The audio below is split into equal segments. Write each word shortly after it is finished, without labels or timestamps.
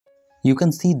You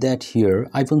can see that here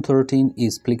iPhone 13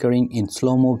 is flickering in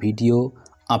slow-mo video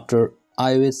after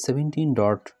iOS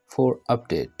 17.4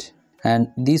 update. And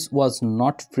this was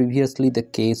not previously the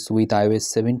case with iOS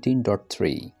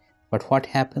 17.3. But what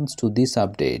happens to this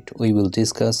update we will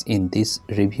discuss in this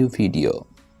review video.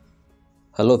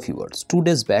 Hello viewers, 2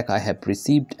 days back I have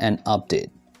received an update,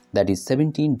 that is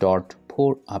 17.4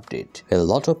 update. A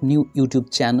lot of new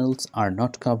YouTube channels are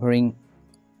not covering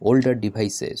older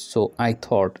devices, so I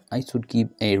thought I should give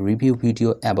a review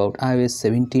video about iOS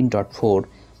 17.4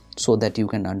 so that you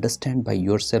can understand by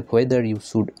yourself whether you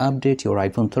should update your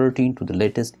iPhone 13 to the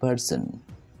latest version.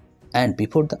 And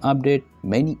before the update,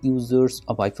 many users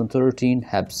of iPhone 13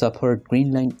 have suffered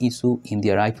green line issue in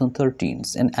their iPhone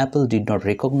 13s, and Apple did not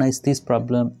recognize this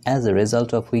problem, as a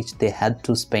result of which they had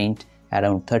to spend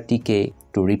around 30k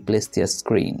to replace their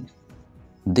screen.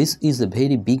 This is a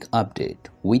very big update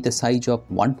with a size of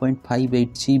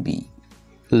 1.58 GB.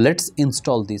 Let's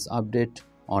install this update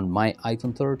on my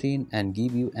iPhone 13 and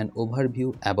give you an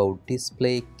overview about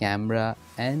display, camera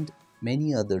and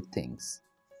many other things.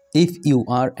 If you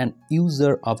are an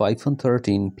user of iPhone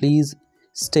 13, please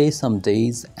stay some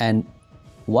days and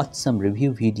watch some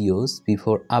review videos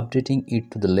before updating it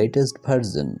to the latest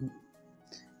version.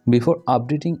 Before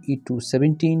updating it to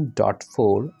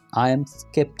 17.4, I am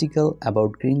skeptical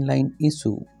about green line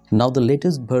issue. Now the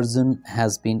latest version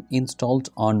has been installed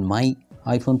on my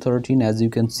iPhone 13. As you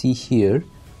can see here,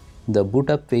 the boot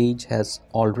up page has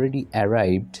already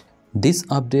arrived. This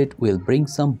update will bring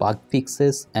some bug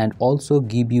fixes and also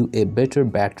give you a better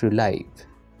battery life.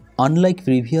 Unlike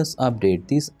previous update,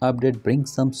 this update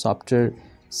brings some software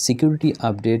security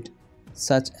update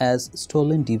such as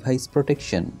stolen device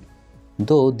protection.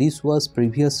 Though this was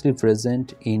previously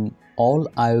present in all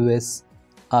iOS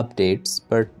updates,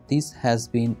 but this has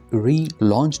been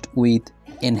relaunched with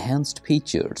enhanced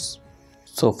features.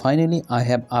 So finally, I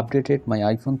have updated my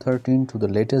iPhone 13 to the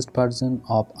latest version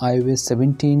of iOS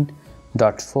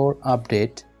 17.4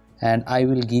 update, and I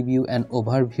will give you an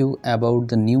overview about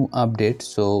the new update.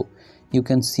 So you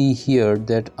can see here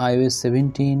that iOS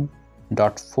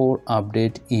 17.4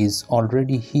 update is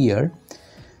already here.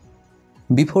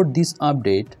 Before this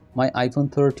update, my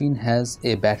iPhone 13 has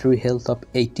a battery health of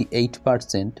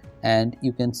 88%, and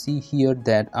you can see here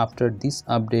that after this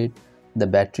update the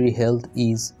battery health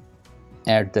is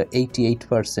at the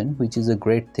 88%, which is a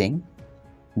great thing.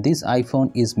 This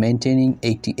iPhone is maintaining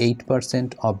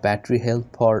 88% of battery health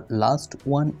for last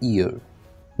 1 year.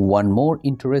 One more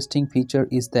interesting feature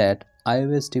is that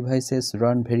iOS devices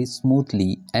run very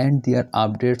smoothly and their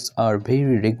updates are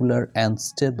very regular and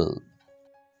stable.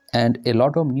 And a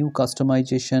lot of new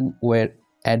customization were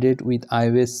added with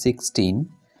iOS 16.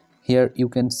 Here you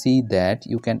can see that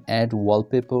you can add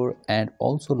wallpaper and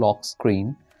also lock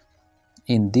screen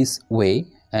in this way,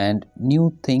 and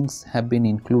new things have been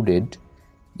included.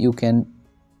 You can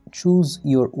choose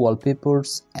your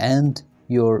wallpapers and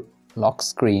your lock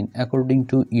screen according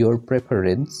to your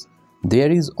preference. There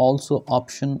is also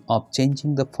option of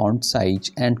changing the font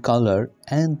size and color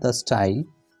and the style.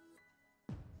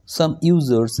 Some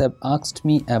users have asked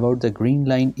me about the green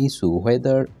line issue,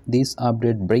 whether this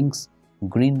update brings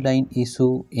green line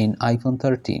issue in iPhone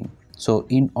 13. So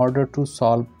in order to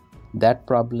solve that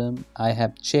problem, I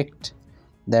have checked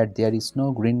that there is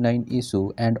no green line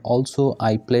issue, and also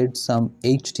I played some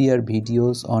HDR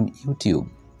videos on YouTube.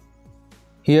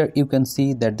 Here you can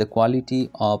see that the quality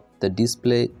of the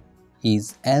display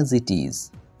is as it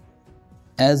is.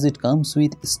 As it comes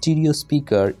with stereo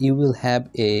speaker, you will have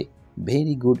a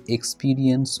very good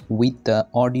experience with the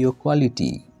audio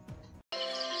quality.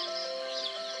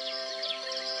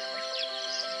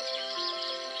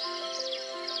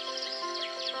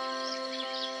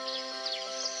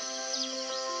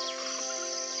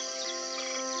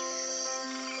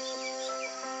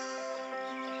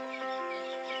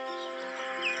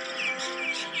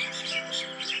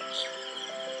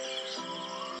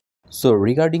 So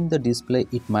regarding the display,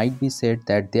 it might be said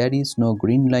that there is no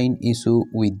green line issue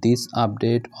with this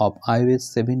update of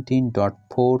iOS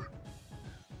 17.4.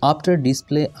 After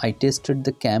display, I tested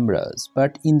the cameras,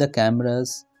 but in the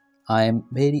cameras I am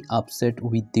very upset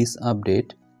with this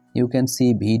update. You can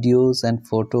see videos and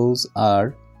photos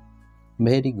are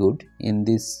very good in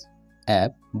this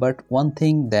app, but one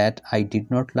thing that I did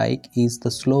not like is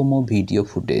the slow-mo video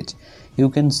footage. You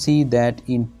can see that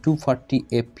in 240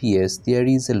 fps there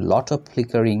is a lot of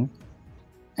flickering,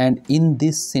 and in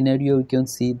this scenario you can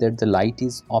see that the light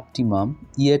is optimum,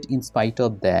 yet in spite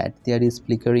of that there is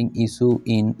flickering issue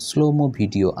in slow-mo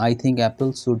video. I think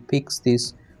Apple should fix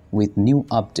this with new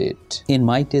update. In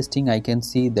my testing I can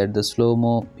see that the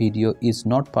slow-mo video is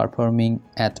not performing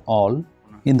at all.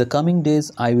 In the coming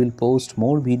days, I will post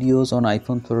more videos on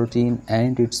iPhone 13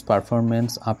 and its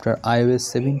performance after iOS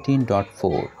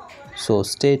 17.4. So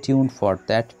stay tuned for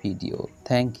that video.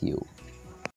 Thank you.